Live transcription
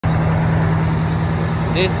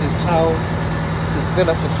This is how to fill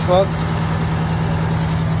up a truck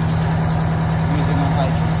using a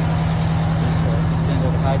hydrant. There's a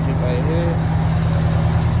standard hydrant right here.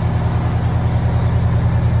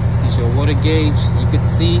 Here's your water gauge. You can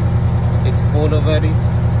see it's full already.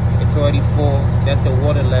 It's already full. That's the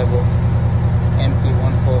water level. Empty,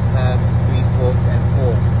 1/4, half, 3/4, and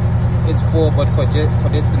 4. It's full, but for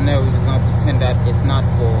this scenario, we're just gonna pretend that it's not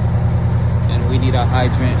full, and we need a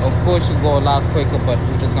hydrant. Of course, you go a lot quicker, but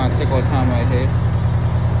we're just gonna take our time right here.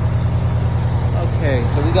 Okay,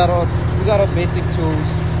 so we got our basic tools.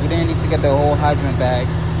 We didn't need to get the whole hydrant bag.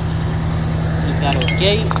 We just got our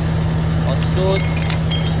gate, our studs,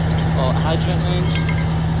 our hydrant wrench,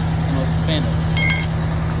 and our spinner.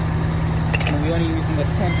 And we're only using the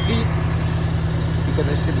 10 feet because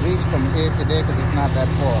it should reach from here to there because it's not that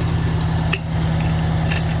far.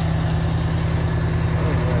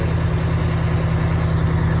 Alright.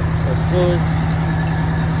 So first,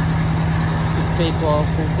 we'll take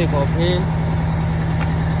off here.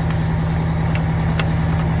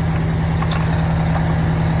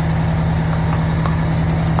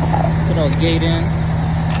 Put our gate in.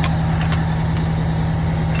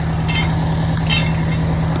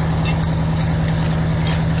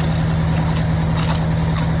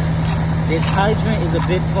 This hydrant is a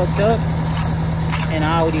bit fucked up, and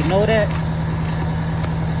I already know that.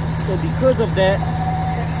 So because of that,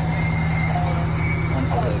 one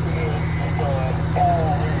second.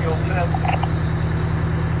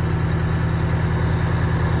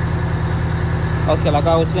 Okay, like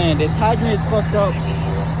I was saying, this hydrant is fucked up,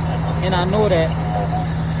 and I know that.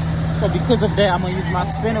 So because of that, I'm gonna use my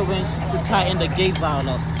spinner wrench to tighten the gate valve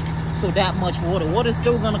up. So that much water's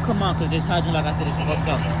still gonna come out because this hydrant, like I said, is fucked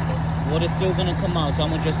up. Water's still gonna come out, so I'm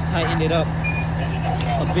gonna just tighten it up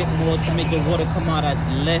a bit more to make the water come out as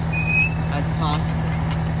less as possible.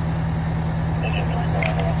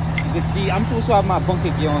 You can see I'm supposed to have my bunker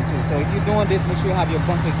gear on too, so if you're doing this, make sure you have your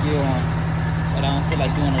bunker gear on. But I don't feel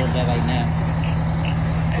like doing all of that right now.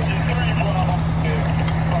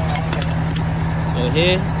 So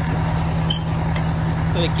here,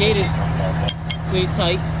 so the gate is pretty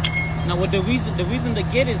tight. Now, what the reason the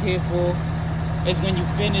gate is here for is when you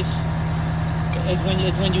finish. Is when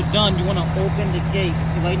you're done, you want to open the gate.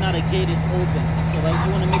 See, right now the gate is open. So right,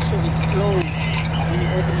 you want to make sure it's closed when you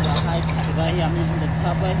open the hydrant. So right here, I'm using the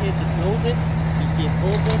top right here to close it. You see it's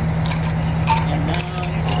open, and now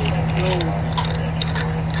it's closed.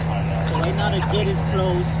 So right now the gate is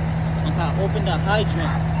closed. Once I open the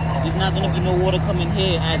hydrant, there's not going to be no water coming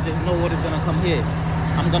here, as there's no water going to come here.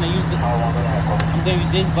 I'm gonna use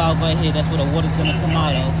this valve right here. That's where the water's going to come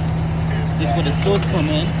out of. This is where the studs come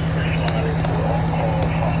in.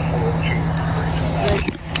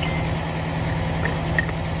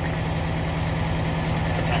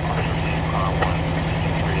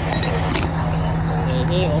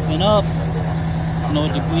 Here, open up, no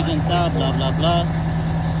debris inside, blah blah blah.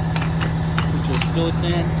 Put your studs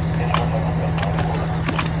in,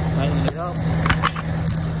 tighten it up.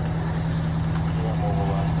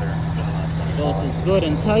 Studs is good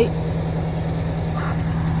and tight.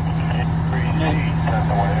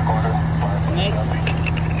 Next,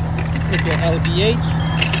 take your LDH,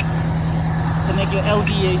 connect your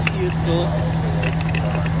LDH to your studs.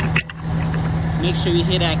 Make sure you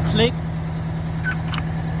hear that click.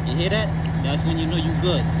 You hear that? That's when you know you're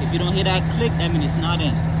good. If you don't hear that click, that means it's not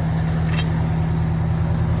in.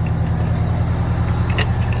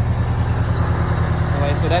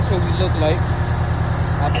 Alright, so that's what we look like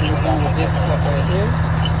after we're done with this stuff right here.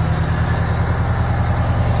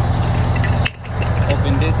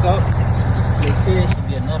 Open this up. Click here. Should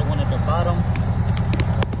be another one at the bottom.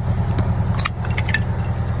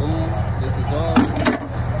 Boom. This is all.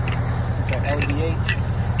 Put your LDH.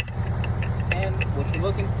 What you're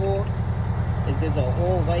looking for is there's a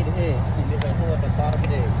hole right here and there's a hole at the bottom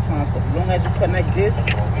there. As long as you connect this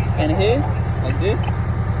and here, like this,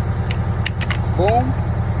 boom,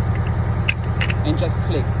 and just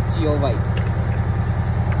click to your right.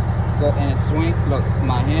 Go and swing, look,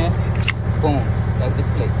 my hand, boom, that's the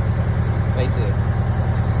click, right there.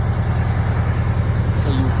 So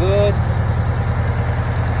you good,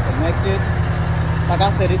 connected. Like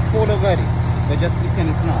I said, it's full already, but just pretend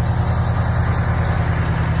it's not.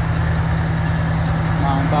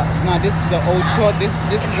 Now this is an old truck. This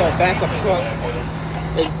is a backup truck.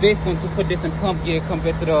 It's different to put this in pump gear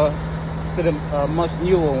compared to the much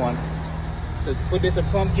newer one. So to put this in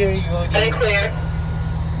pump gear, you already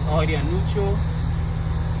on neutral.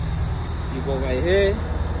 You go right here.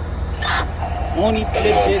 Only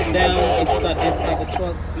flip this down if you got this type of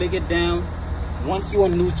truck. Flick it down. Once you're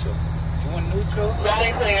on neutral, You want neutral? Loud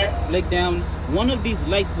and clear. Flick down. One of these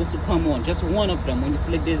lights supposed to come on. Just one of them when you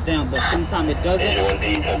flick this down, but sometimes it doesn't.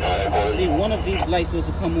 See, one of these lights supposed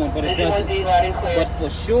to come on, but it doesn't. But for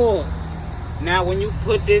sure, now when you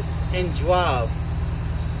put this in drive,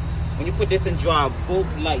 both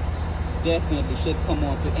lights definitely should come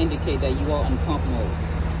on to indicate that you are on pump mode.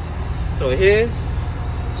 So here,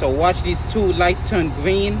 so watch these two lights turn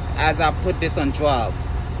green as I put this on drive.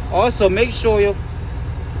 Also, make sure your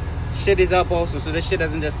shit is up also, so this shit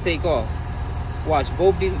doesn't just take off. Watch,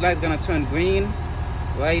 both these lights gonna turn green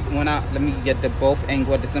right when let me get the both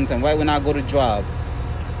angle at the same time. Right when I go to drive,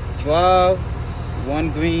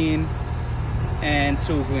 one green and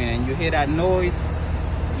two green, and you hear that noise,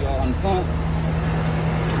 you're on pump.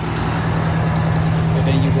 So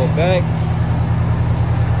then you go back,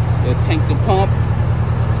 your tank to pump,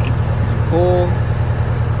 pull.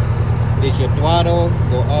 This your throttle,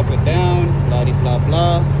 go up or down, blah blah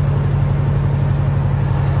blah.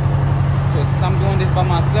 So since I'm doing this by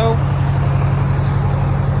myself,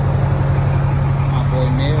 my boy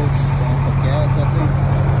Nails going for gas, I think.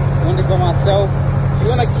 Doing this by myself, you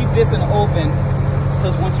want to keep this in open,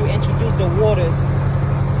 because once you introduce the water,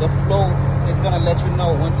 the flow is going to let you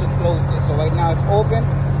know when to close this. So right now it's open.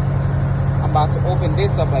 I'm about to open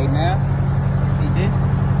this up right now. You see this?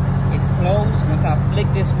 It's closed. Once I flick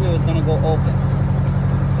this wheel, it's going to go open.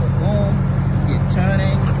 So boom, you see it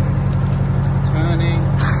turning.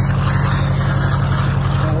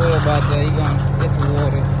 Don't worry about that, you're gonna get the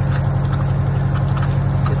water.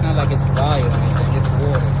 It's not like it's fire or anything, it's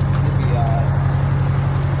water. You'll be alright.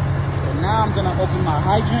 So now I'm gonna open my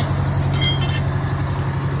hydrant.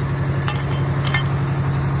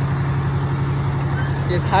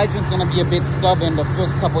 This hydrant's gonna be a bit stubborn the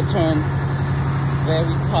first couple turns.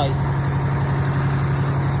 Very tight.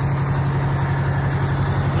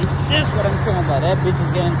 See, this is what I'm talking about. That bitch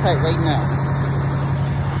is getting tight right now.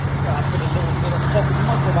 I put a little bit of fucking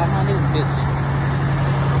muscle behind this bitch.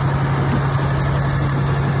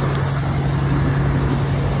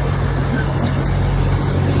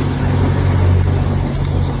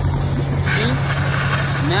 See?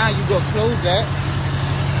 Now you go close that.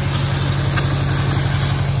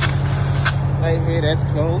 Right here, that's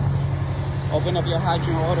closed. Open up your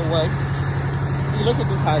hydrant all the way. See, look at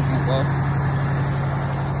this hydrant, bro.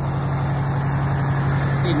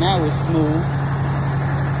 See, now it's smooth.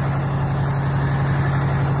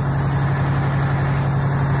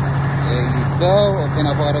 There you go, open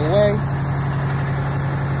up all the way.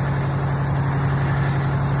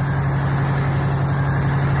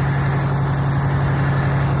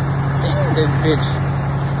 Damn, this bitch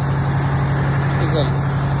is a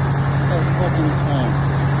fucking turn.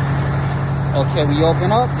 Okay, we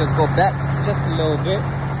open up, let's go back just a little bit.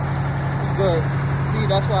 We good. See,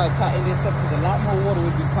 that's why I tighten this up, because a lot more water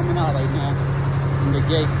would be coming out right now from the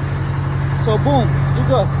gate. So boom, you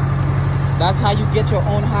good. That's how you get your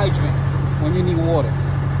own hydrant when you need water.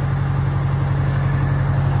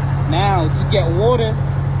 Now, to get water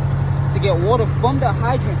from the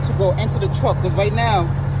hydrant to go into the truck, because right now,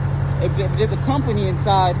 if there's a company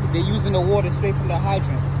inside, they're using the water straight from the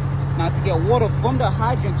hydrant. Now, to get water from the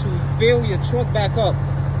hydrant to fill your truck back up,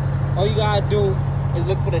 all you gotta do is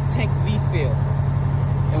look for the tank refill.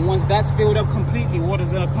 And once that's filled up completely, water's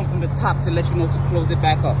gonna come from the top to let you know to close it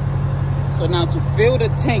back up. So now to fill the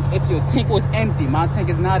tank, if your tank was empty, my tank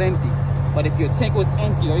is not empty, but if your tank was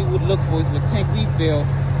empty, all you would look for is the tank refill.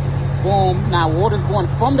 Boom, now water's going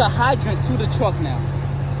from the hydrant to the truck now.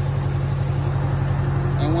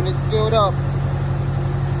 And when it's filled up,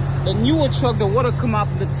 the newer truck, the water come out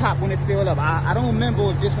from the top when it filled up. I don't remember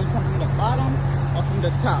if this one comes from the bottom or from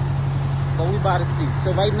the top, but we about to see.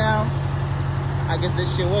 So right now, I guess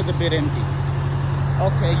this shit was a bit empty.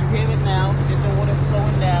 Okay, you hear it now, there's the water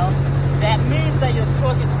flowing down. That means that your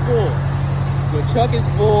truck is full. Your truck is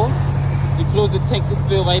full. You close the tank to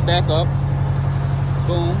fill right back up.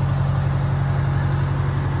 Boom.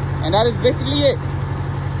 And that is basically it.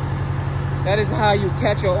 That is how you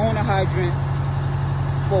catch your own hydrant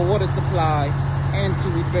for water supply and to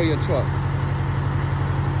refill your truck.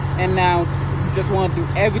 And now you just want to do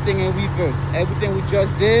everything in reverse. Everything we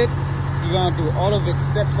just did, you're gonna do all of it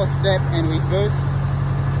step for step in reverse.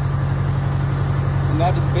 And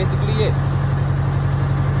that is basically it.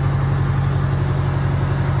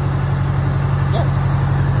 Yeah.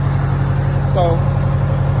 So,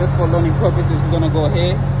 just for learning purposes, we're gonna go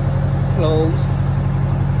ahead, close.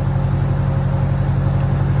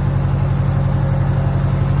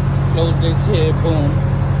 Close this here, boom.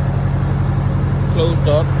 Closed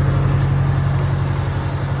up.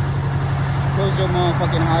 Close your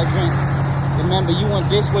motherfucking hydrant. Remember, you want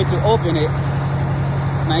this way to open it.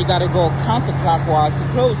 Now you gotta go counterclockwise to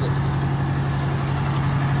close it.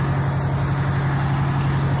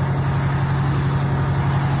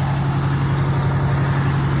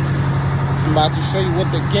 I'm about to show you what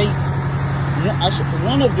the gate,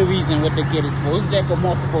 one of the reasons what the gate is for. It's there for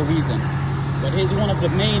multiple reasons, but here's one of the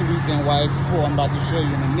main reasons why it's for. I'm about to show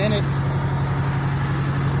you in a minute.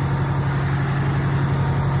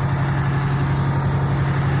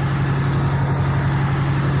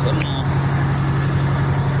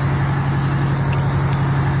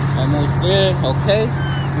 Almost there. Okay.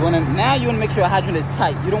 Now you wanna make sure your hydrant is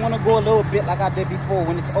tight. You don't wanna go a little bit like I did before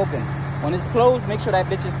when it's open. When it's closed, make sure that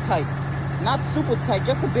bitch is tight. Not super tight,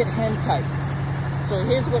 just a bit hand tight. So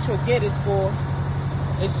here's what your gate is for.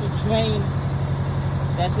 Is to drain.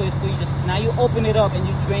 That's what it's for. You just now you open it up and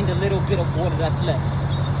you drain the little bit of water that's left.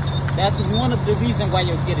 That's one of the reasons why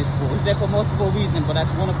your gate is for. It's there for multiple reasons, but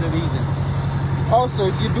that's one of the reasons. Also,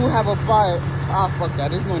 if you do have a fire, fuck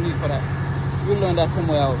that. There's no need for that. You'll learn that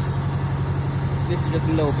somewhere else. This is just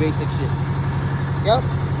a little basic shit. Yep.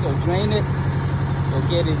 So drain it. Your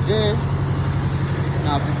gate is there.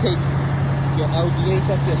 Now if you take your LDH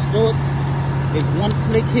off your studs, there's one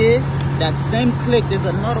click here. That same click, there's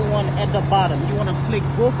another one at the bottom. You want to click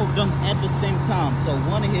both of them at the same time. So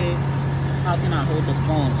one here, how can I hold the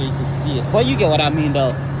phone so you can see it? But you get what I mean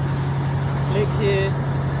though. Click here,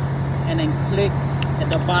 and then click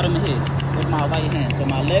at the bottom here with my right hand. So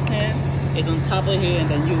my left hand is on top of here, and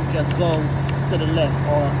then you just go to the left,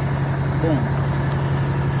 or boom.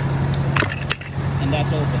 And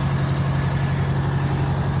that's open.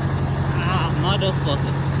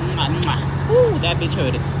 Motherfucker. Ooh, that bitch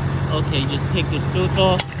hurt it. Okay, just take the studs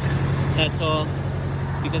off. That's all.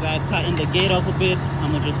 Because I tightened the gate up a bit,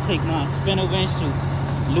 I'm gonna just take my spinner wrench to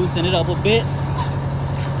loosen it up a bit.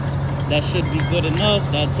 That should be good enough.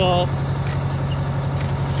 That's all.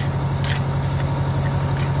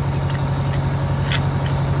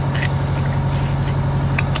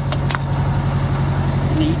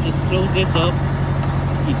 And then you just close this up.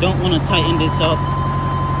 You don't want to tighten this up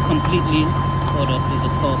completely. Hold up, there's a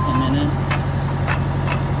call coming in.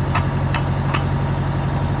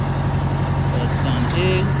 That's down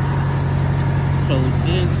here. Close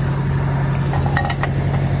this.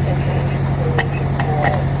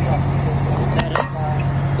 Is that us?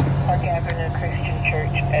 Park Avenue Christian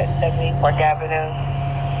Church at 70 Park Avenue,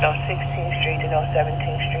 no 16th Street to no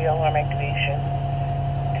 17th Street, alarm activation.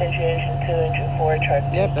 Attention 2 and 4 truck.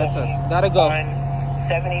 Yep, that's us. Gotta go.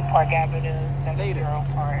 70 Park Avenue, 70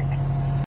 Park.